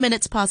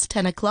Minutes past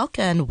 10 o'clock,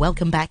 and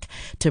welcome back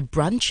to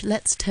Brunch.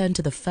 Let's turn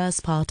to the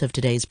first part of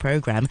today's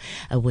program,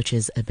 which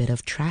is a bit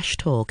of trash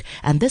talk.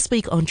 And this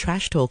week on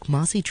Trash Talk,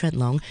 Marcy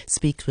Trentlong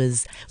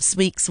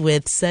speaks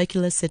with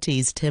Circular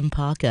City's Tim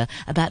Parker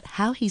about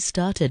how he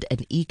started an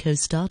eco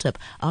startup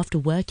after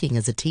working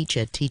as a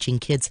teacher teaching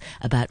kids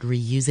about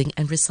reusing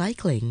and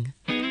recycling.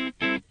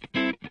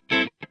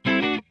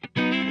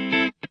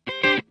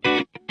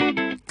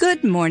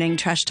 Good morning,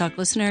 Trash Talk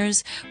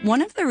listeners.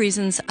 One of the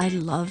reasons I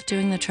love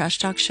doing the Trash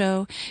Talk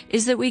show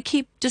is that we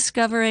keep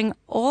discovering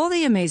all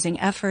the amazing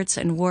efforts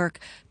and work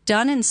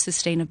done in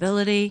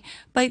sustainability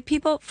by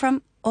people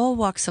from all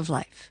walks of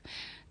life.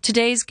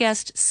 Today's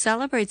guest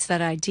celebrates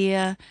that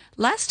idea.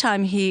 Last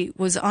time he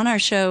was on our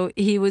show,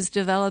 he was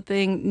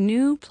developing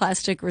new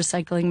plastic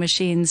recycling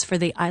machines for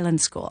the Island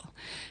School.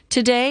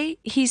 Today,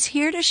 he's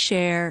here to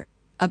share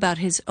about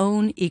his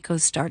own eco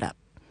startup.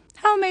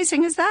 How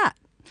amazing is that?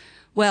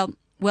 Well,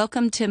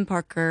 welcome, Tim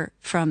Parker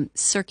from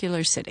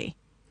Circular City.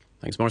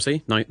 Thanks,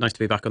 Marcy. Nice to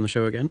be back on the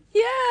show again.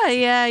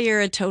 Yeah,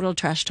 you're a total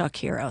Trash Talk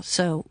hero,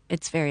 so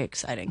it's very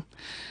exciting.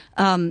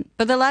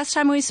 But the last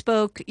time we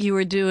spoke, you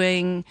were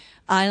doing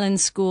Island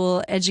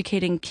School,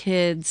 educating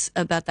kids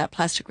about that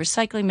plastic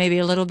recycling, maybe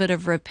a little bit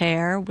of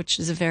repair, which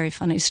is a very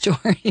funny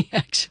story,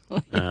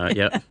 actually.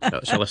 Yeah.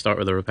 Shall I start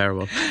with the repair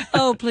one?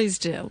 Oh, please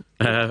do.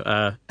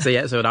 So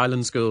at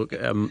Island School,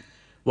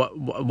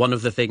 one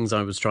of the things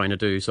I was trying to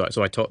do, so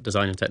I taught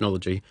design and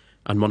technology,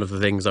 and one of the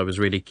things I was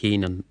really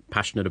keen and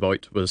passionate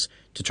about was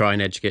to try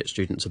and educate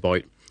students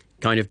about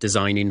kind of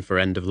designing for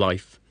end of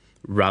life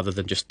rather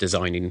than just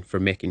designing for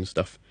making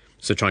stuff.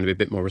 So trying to be a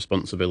bit more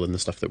responsible in the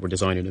stuff that we're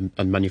designing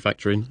and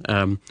manufacturing.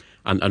 And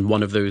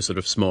one of those sort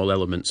of small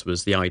elements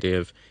was the idea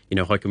of,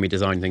 how can we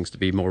design things to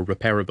be more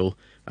repairable?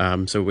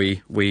 So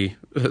we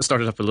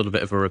started up a little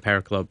bit of a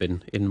repair club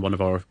in one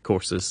of our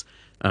courses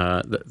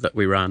that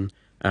we ran.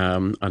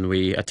 And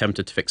we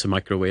attempted to fix a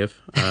microwave,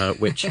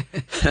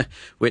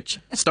 which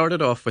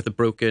started off with a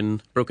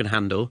broken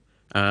handle.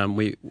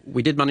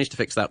 We did manage to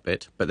fix that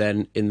bit, but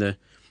then in the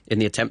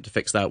attempt to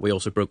fix that, we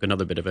also broke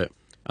another bit of it.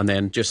 And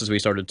then just as we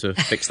started to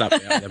fix that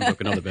bit, I then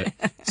broke another bit.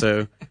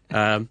 So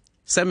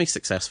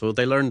semi-successful.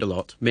 They learned a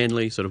lot,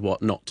 mainly sort of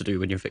what not to do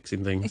when you're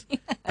fixing things.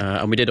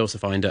 And we did also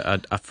find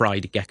a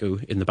fried gecko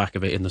in the back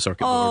of it in the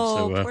circuit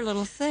board. So, poor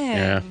little thing.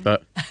 Yeah,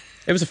 but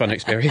it was a fun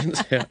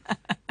experience. Yeah.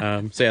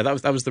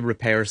 That was the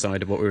repair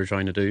side of what we were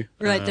trying to do.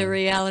 Right, the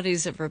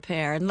realities of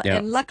repair.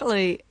 And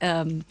luckily,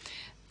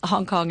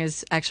 Hong Kong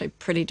is actually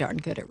pretty darn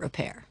good at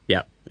repair.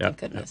 Yeah. Thank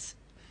goodness.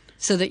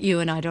 So that you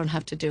and I don't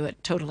have to do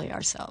it totally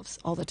ourselves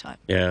all the time.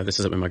 Yeah, this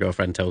is something my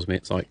girlfriend tells me.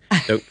 It's like,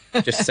 don't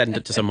just send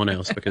it to someone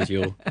else because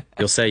you'll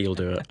say you'll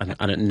do it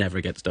and it never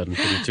gets done.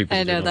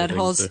 I know, that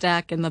whole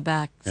stack in the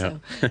back. So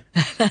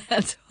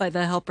that's why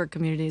the helper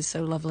community is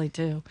so lovely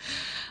too.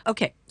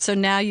 Okay, so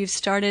now you've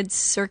started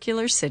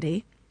Circular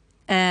City,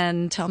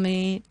 and tell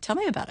me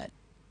about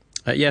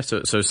it.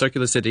 So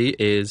Circular City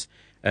is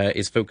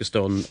focused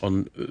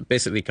on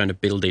basically kind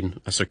of building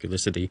a circular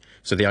city.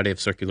 So the idea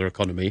of circular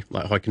economy,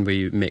 like how can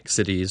we make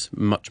cities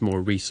much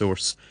more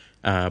resource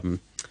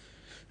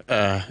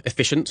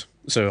efficient?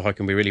 So how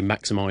can we really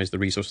maximise the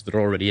resources that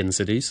are already in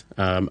cities?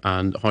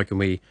 And how can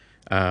we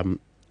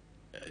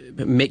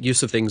make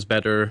use of things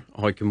better?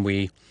 How can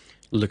we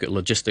look at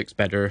logistics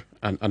better?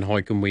 And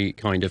how can we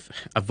kind of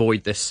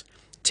avoid this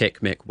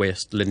take, make,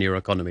 waste linear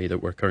economy that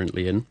we're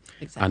currently in,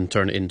 and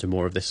turn it into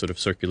more of this sort of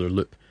circular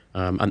loop?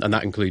 And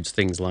that includes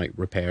things like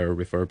repair,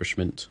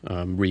 refurbishment,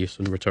 reuse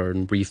and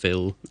return,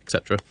 refill,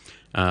 etc.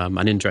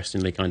 And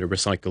interestingly, kind of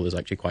recycle is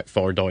actually quite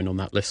far down on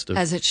that list of,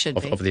 as it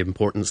should be, of the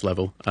importance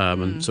level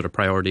and sort of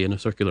priority in a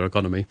circular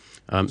economy.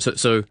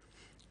 So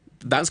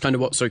that's kind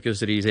of what Circular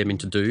City is aiming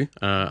to do.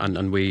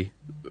 And we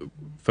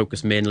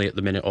focus mainly at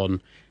the minute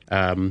on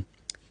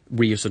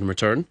reuse and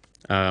return.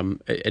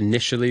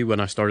 Initially, when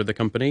I started the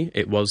company,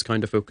 it was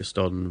kind of focused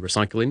on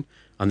recycling.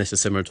 And this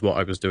is similar to what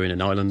I was doing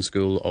in Island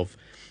School of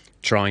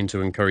trying to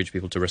encourage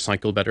people to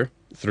recycle better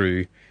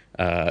through.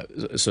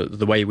 So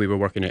the way we were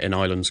working it in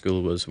Island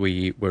School was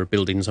we were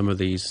building some of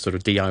these sort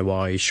of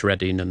DIY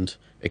shredding and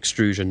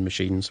extrusion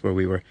machines where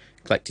we were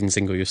collecting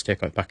single-use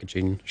takeout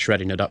packaging,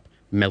 shredding it up,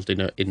 melting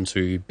it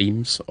into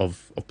beams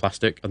of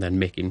plastic, and then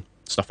making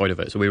stuff out of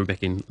it. So we were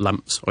making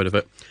lamps out of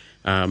it.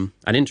 And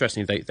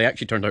interestingly, they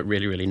actually turned out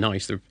really, really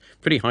nice. They're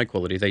pretty high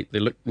quality. They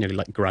look nearly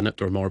like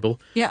granite or marble.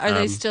 Yeah, are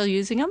they still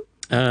using them?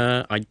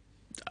 I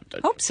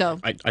hope so.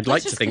 I'd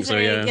like to think so,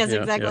 yeah. Yes,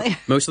 exactly. Yeah.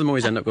 Most of them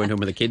always end up going home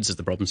with the kids is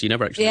the problem, so you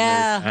never actually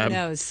know. Who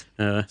knows?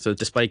 So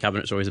display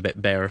cabinets are always a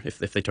bit bare if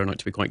they turn out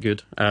to be quite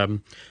good.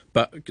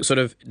 But sort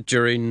of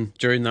during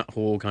that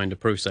whole kind of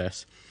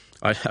process,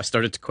 I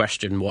started to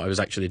question what I was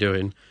actually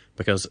doing,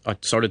 because I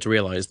started to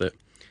realise that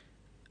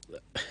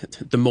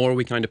the more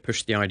we kind of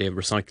pushed the idea of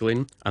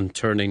recycling and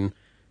turning,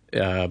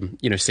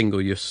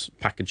 single-use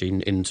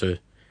packaging into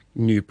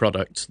new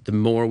product, the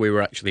more we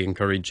were actually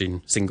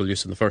encouraging single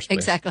use in the first place.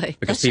 Exactly.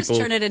 Because Let's just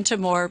turn it into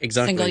more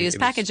single-use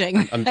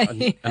packaging. And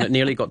it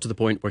nearly got to the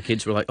point where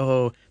kids were like,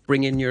 oh,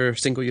 bring in your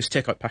single-use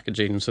takeout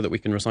packaging so that we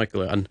can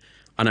recycle it.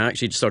 And I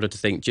actually started to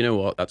think, do you know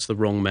what? That's the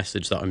wrong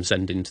message that I'm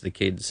sending to the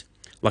kids.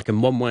 Like,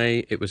 in one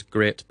way, it was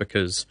great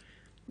because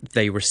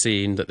they were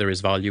seeing that there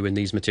is value in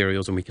these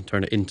materials and we can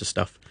turn it into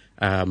stuff.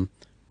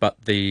 But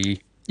I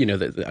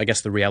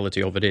guess the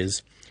reality of it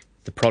is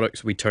the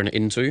products we turn it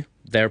into,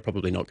 they're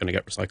probably not going to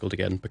get recycled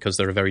again because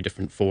they're a very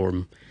different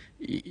form.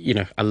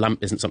 A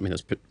lamp isn't something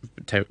that's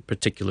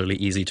particularly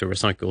easy to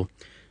recycle.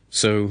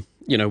 So,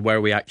 where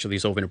are we actually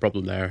solving a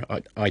problem there?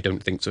 I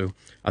don't think so.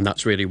 And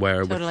that's really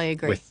where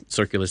with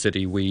Circular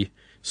City, we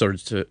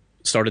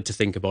started to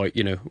think about,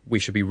 we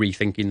should be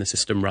rethinking the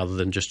system rather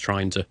than just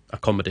trying to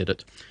accommodate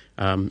it.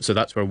 So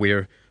that's where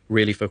we're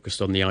really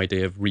focused on the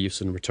idea of reuse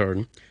and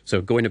return.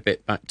 So going a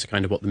bit back to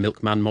kind of what the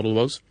Milkman model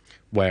was,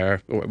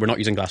 where we're not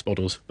using glass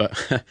bottles,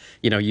 but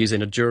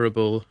using a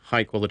durable,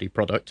 high quality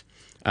product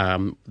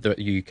that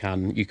you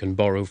can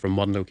borrow from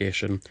one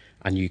location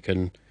and you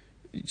can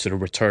sort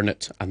of return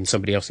it and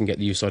somebody else can get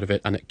the use out of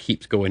it, and it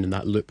keeps going in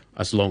that loop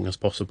as long as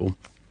possible.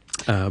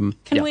 Can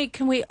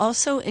we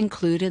also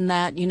include in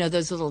that,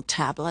 those little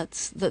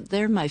tablets?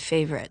 They're my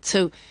favorite.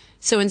 So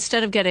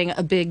instead of getting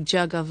a big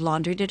jug of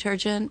laundry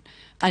detergent,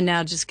 I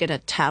now just get a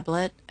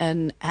tablet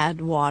and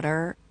add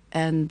water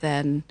and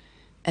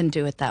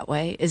do it that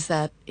way. Is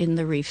that in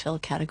the refill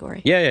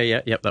category?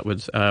 Yeah. That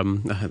would. I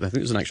think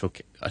there's an actual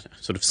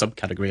sort of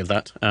subcategory of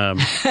that. I'm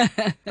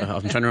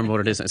trying to remember what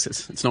it is.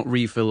 It's not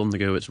refill on the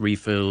go. It's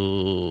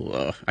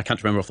refill. I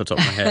can't remember off the top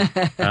of my head.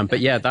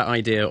 But yeah, that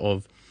idea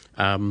of.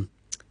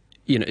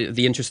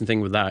 The interesting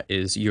thing with that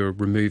is you're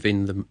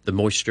removing the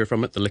moisture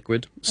from it, the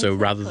liquid. So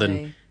rather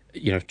than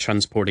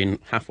transporting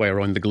halfway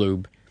around the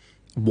globe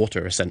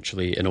water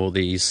essentially in all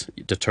these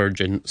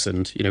detergents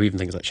and even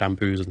things like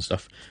shampoos and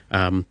stuff,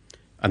 and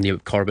the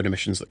carbon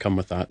emissions that come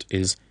with that,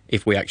 is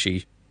if we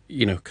actually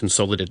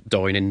consolidate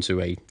down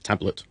into a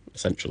tablet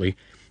essentially,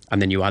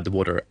 and then you add the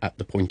water at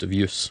the point of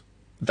use,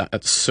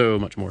 that's so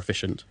much more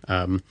efficient.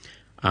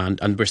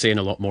 And we're seeing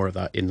a lot more of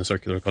that in the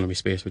circular economy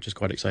space, which is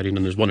quite exciting.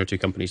 And there's one or two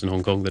companies in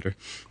Hong Kong that are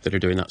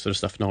doing that sort of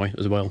stuff now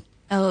as well.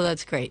 Oh,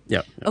 that's great.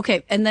 Yeah.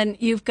 Okay, and then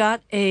you've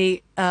got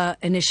a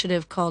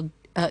initiative called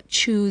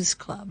Choose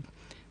Club,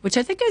 which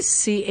I think is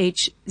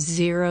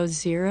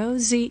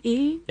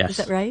CH00ZE. Yes. Is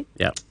that right?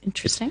 Yeah.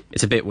 Interesting.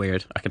 It's a bit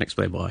weird. I can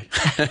explain why.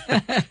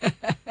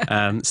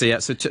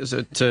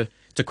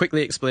 To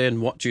quickly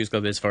explain what Choose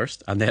Club is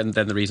first, and then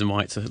the reason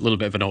why it's a little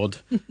bit of an odd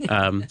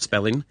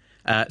spelling.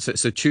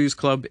 So Choose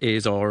Club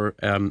is our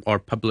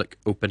public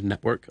open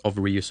network of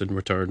reuse and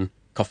return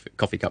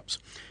coffee cups.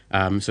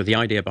 So the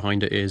idea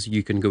behind it is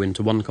you can go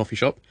into one coffee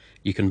shop,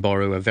 you can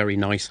borrow a very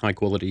nice, high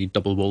quality,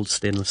 double-walled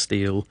stainless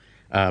steel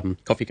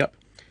coffee cup.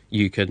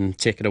 You can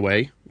take it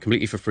away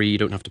completely for free. You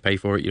don't have to pay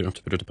for it. You don't have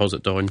to put a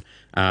deposit down.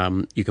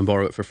 You can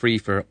borrow it for free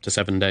for up to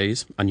 7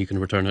 days, and you can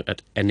return it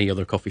at any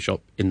other coffee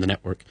shop in the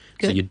network.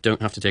 Good. So you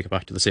don't have to take it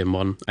back to the same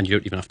one, and you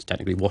don't even have to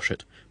technically wash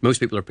it. Most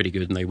people are pretty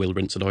good, and they will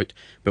rinse it out.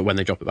 But when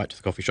they drop it back to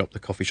the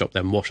coffee shop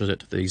then washes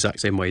it the exact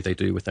same way they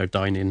do with their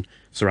dine-in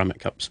ceramic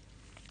cups.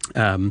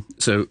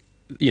 So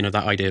that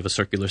idea of a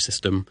circular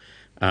system,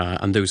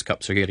 and those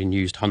cups are getting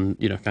used,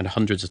 kind of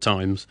hundreds of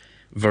times,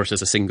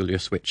 versus a single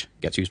use which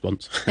gets used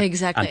once.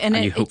 Exactly. and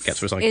you hope gets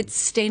recycled. It's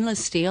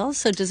stainless steel,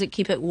 so does it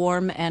keep it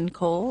warm and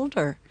cold,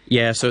 or?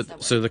 Yeah, so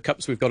the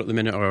cups we've got at the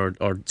minute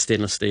are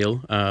stainless steel.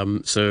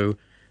 One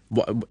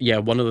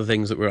of the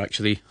things that we're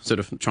actually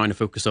sort of trying to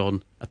focus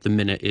on at the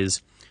minute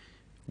is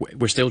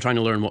we're still trying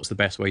to learn what's the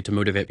best way to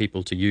motivate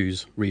people to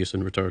use reuse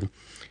and return.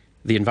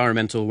 The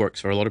environmental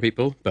works for a lot of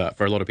people, but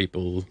for a lot of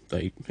people,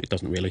 it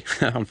doesn't really,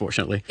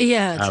 unfortunately.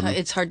 Yeah,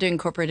 it's hard to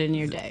incorporate it in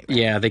your day. Right?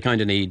 Yeah, they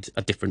kind of need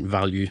a different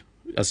value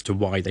as to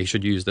why they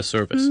should use this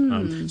service.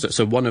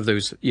 So one of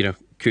those,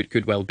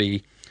 could well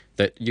be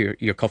that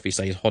your coffee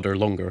stays hotter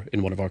longer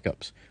in one of our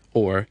cups,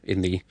 or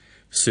in the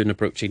soon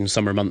approaching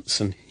summer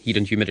months and heat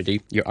and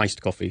humidity, your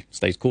iced coffee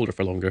stays colder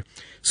for longer.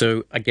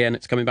 So again,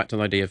 it's coming back to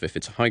the idea of if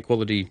it's a high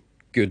quality,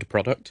 good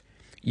product,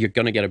 you're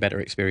going to get a better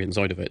experience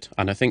out of it.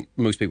 And I think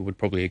most people would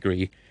probably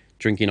agree,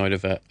 drinking out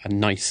of a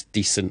nice,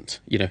 decent,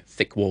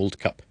 thick-walled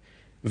cup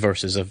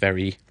versus a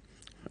very,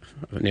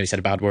 I nearly said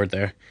a bad word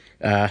there,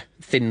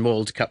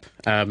 thin-walled cup.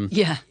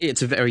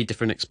 It's a very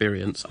different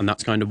experience. And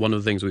that's kind of one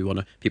of the things we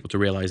want people to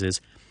realise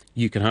is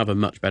you can have a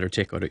much better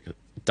takeout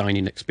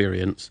dining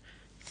experience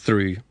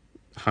through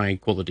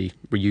high-quality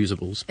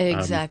reusables.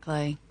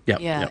 Exactly.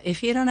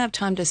 If you don't have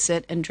time to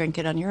sit and drink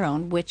it on your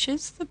own, which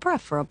is the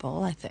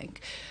preferable, I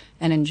think,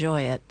 and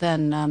enjoy it,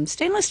 then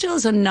stainless steel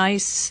is a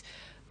nice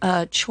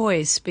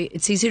choice.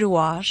 It's easy to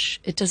wash.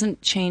 It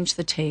doesn't change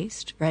the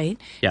taste, right?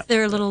 Yeah. Is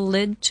there a little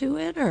lid to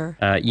it, or?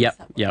 Yeah.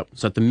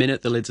 So at the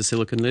minute, the lid's a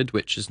silicone lid,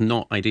 which is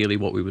not ideally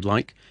what we would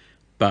like,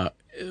 but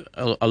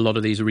a lot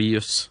of these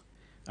reuse,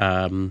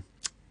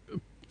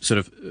 sort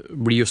of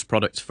reuse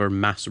products for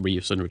mass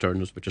reuse and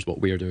returns, which is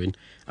what we're doing,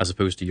 as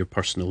opposed to your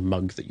personal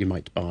mug that you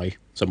might buy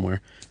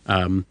somewhere.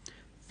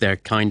 they're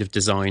kind of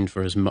designed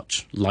for as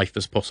much life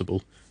as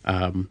possible.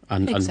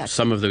 And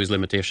some of those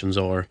limitations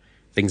are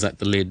things like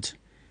the lid.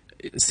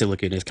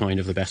 Silicone is kind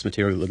of the best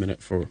material at the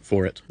minute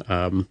for it.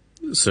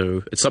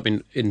 So it's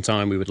something in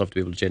time we would love to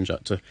be able to change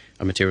that to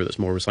a material that's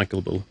more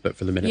recyclable. But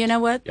for the minute, you know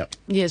what? Yeah.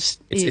 Yes,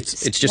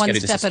 it's just one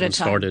getting the step at a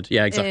system time. started.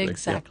 Yeah, exactly.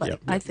 Exactly. Yeah.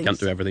 I think can't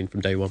do everything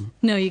from day one.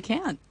 No, you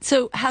can't.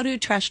 So how do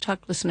Trash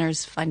Talk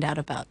listeners find out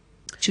about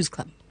Choose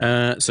Club?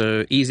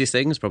 So easiest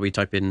thing is probably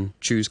type in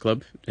Choose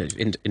Club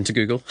into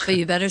Google. But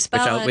you better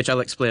spell it. Which I'll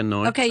explain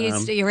now. Okay,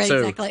 you're right,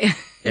 exactly.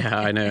 Yeah,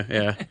 I know,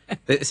 yeah.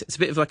 It's a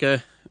bit of like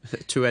a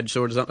two-edged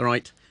sword, is that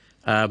right?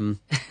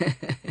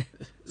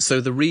 So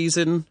the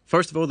reason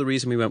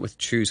we went with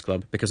Choose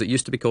Club, because it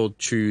used to be called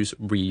Choose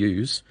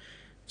Reuse.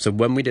 So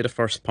when we did a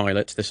first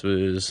pilot, this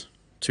was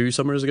 2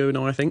 summers ago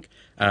now, I think,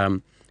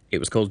 it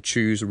was called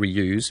Choose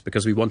Reuse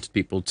because we wanted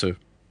people to,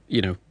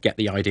 get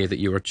the idea that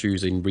you are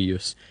choosing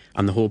reuse.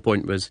 And the whole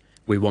point was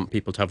we want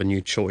people to have a new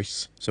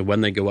choice. So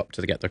when they go up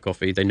to get their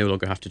coffee, they no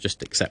longer have to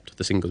just accept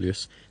the single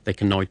use. They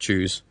can now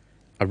choose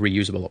a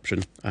reusable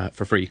option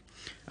for free.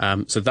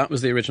 So that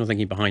was the original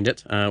thinking behind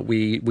it.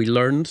 We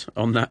learned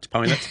on that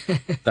pilot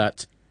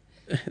that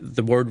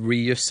the word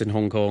reuse in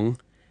Hong Kong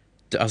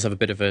does have a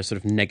bit of a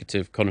sort of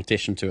negative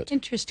connotation to it.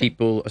 Interesting.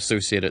 People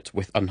associate it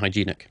with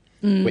unhygienic,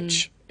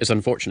 which is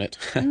unfortunate.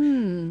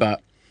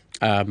 But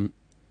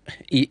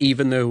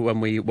even though when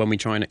we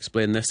try and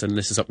explain this, and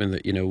this is something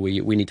that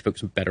we need to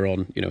focus better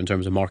on, in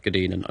terms of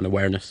marketing and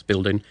awareness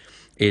building,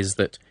 is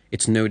that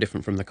it's no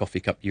different from the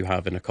coffee cup you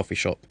have in a coffee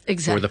shop,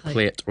 exactly. or the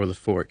plate or the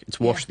fork. It's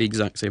washed the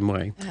exact same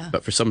way. Yeah.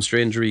 But for some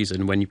strange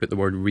reason, when you put the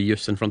word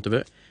reuse in front of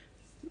it,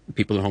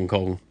 people in Hong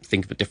Kong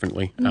think of it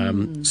differently.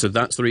 So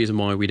that's the reason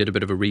why we did a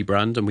bit of a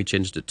rebrand and we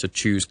changed it to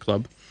Choose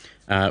Club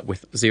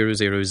with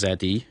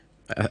 00ZE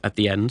at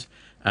the end.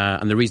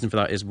 And the reason for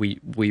that is we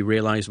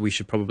realised we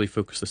should probably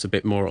focus this a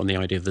bit more on the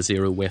idea of the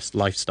zero waste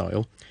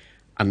lifestyle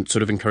and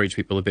sort of encourage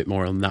people a bit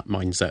more on that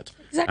mindset.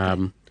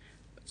 Exactly.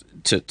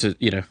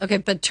 Okay,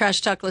 but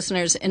Trash Talk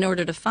listeners, in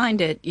order to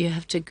find it, you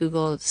have to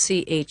Google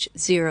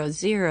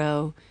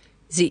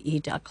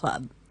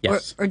ch00ze.club.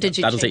 Yes, or did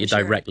you? That'll take you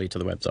directly to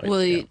the website.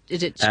 Well,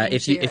 did it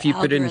change if you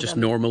put in just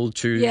algorithm? normal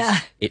choose, Yeah.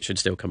 it should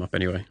still come up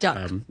anyway.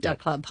 Dot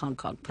Club Hong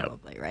Kong,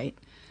 probably, right?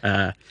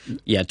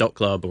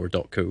 .club or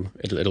 .co.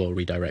 It'll all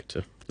redirect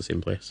to the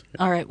same place.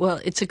 All right. Well,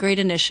 it's a great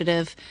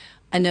initiative.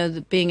 I know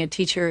that being a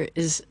teacher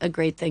is a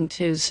great thing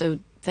too. So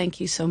thank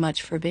you so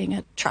much for being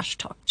a Trash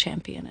Talk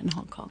champion in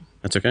Hong Kong.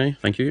 That's okay.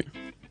 Thank you.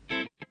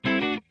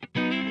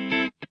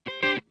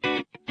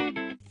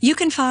 You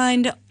can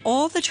find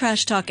all the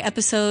Trash Talk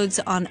episodes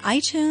on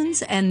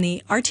iTunes and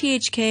the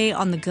RTHK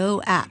On The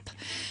Go app.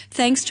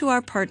 Thanks to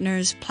our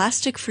partners,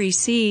 Plastic Free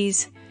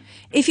Seas.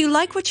 If you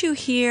like what you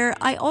hear,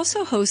 I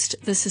also host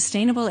the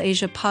Sustainable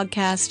Asia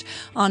podcast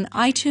on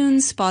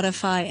iTunes,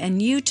 Spotify, and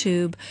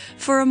YouTube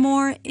for a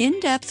more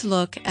in-depth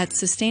look at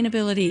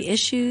sustainability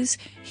issues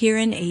here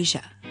in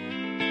Asia.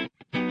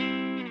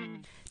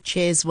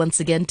 Cheers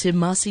once again to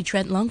Marcy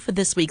Trent Long for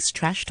this week's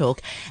Trash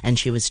Talk, and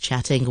she was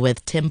chatting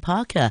with Tim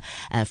Parker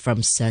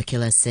from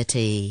Circular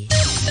City.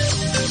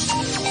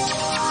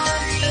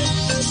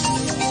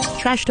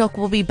 Trash Talk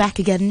will be back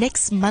again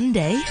next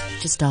Monday,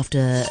 just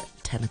after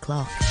 10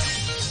 o'clock.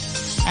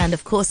 And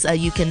of course,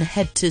 you can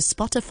head to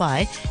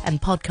Spotify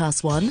and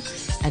Podcast One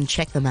and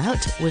check them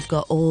out. We've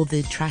got all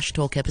the Trash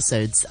Talk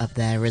episodes up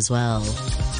there as well.